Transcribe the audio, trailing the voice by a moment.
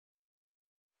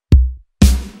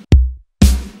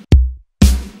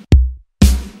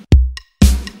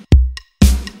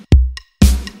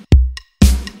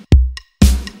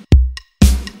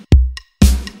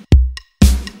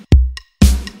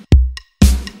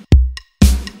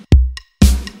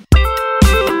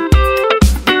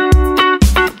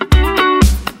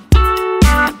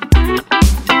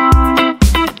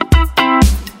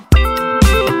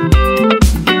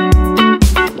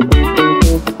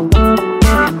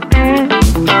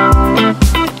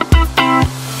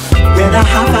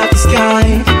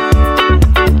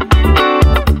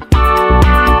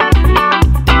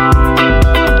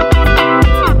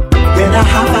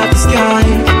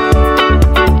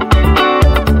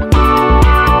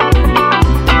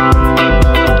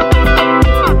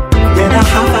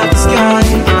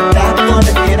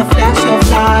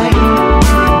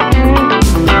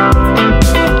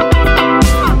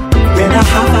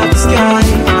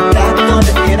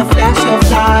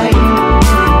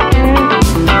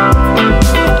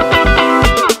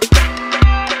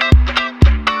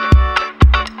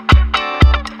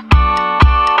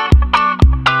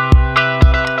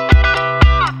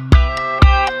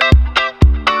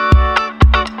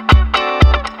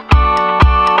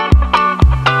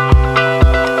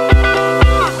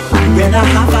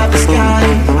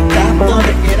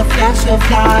of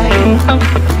light.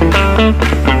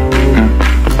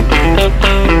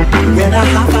 When I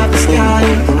hop out the sky,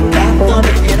 that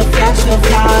thunder in a flash of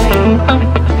light.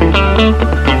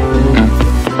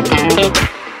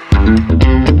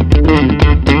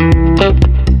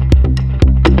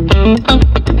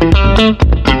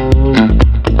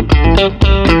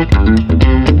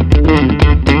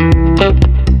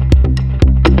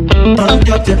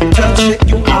 Conductor, touch it,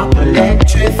 you are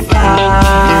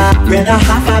electrified. When I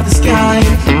hop out the sky,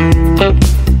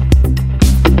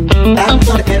 that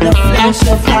thunder in a flash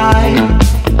of light.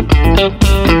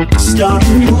 Start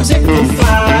music on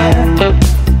fire.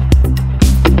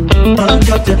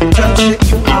 Conductor, touch it,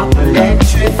 you are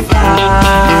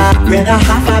electrified. When I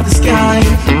hop out the sky,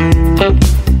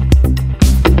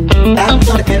 that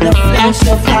thunder in a flash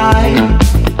of light.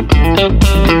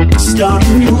 Start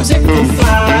music on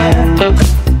fire.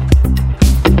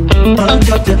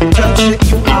 Conductor, touch it,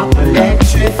 you are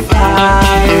electrified.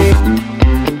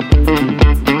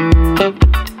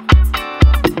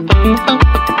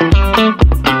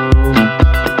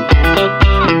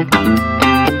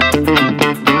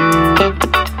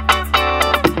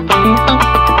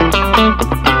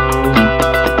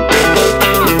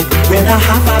 When I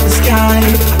hop out the sky,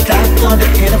 that thunder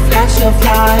in a flash of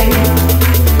light.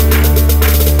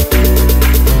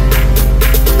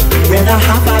 When I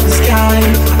hop out the sky,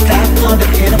 that thunder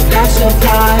in a flash of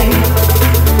light.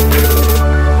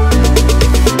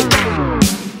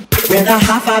 When I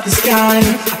hop out the sky,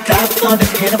 that thunder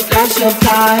in a flash of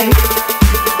light.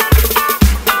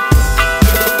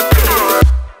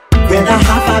 When I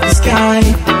hop out the sky,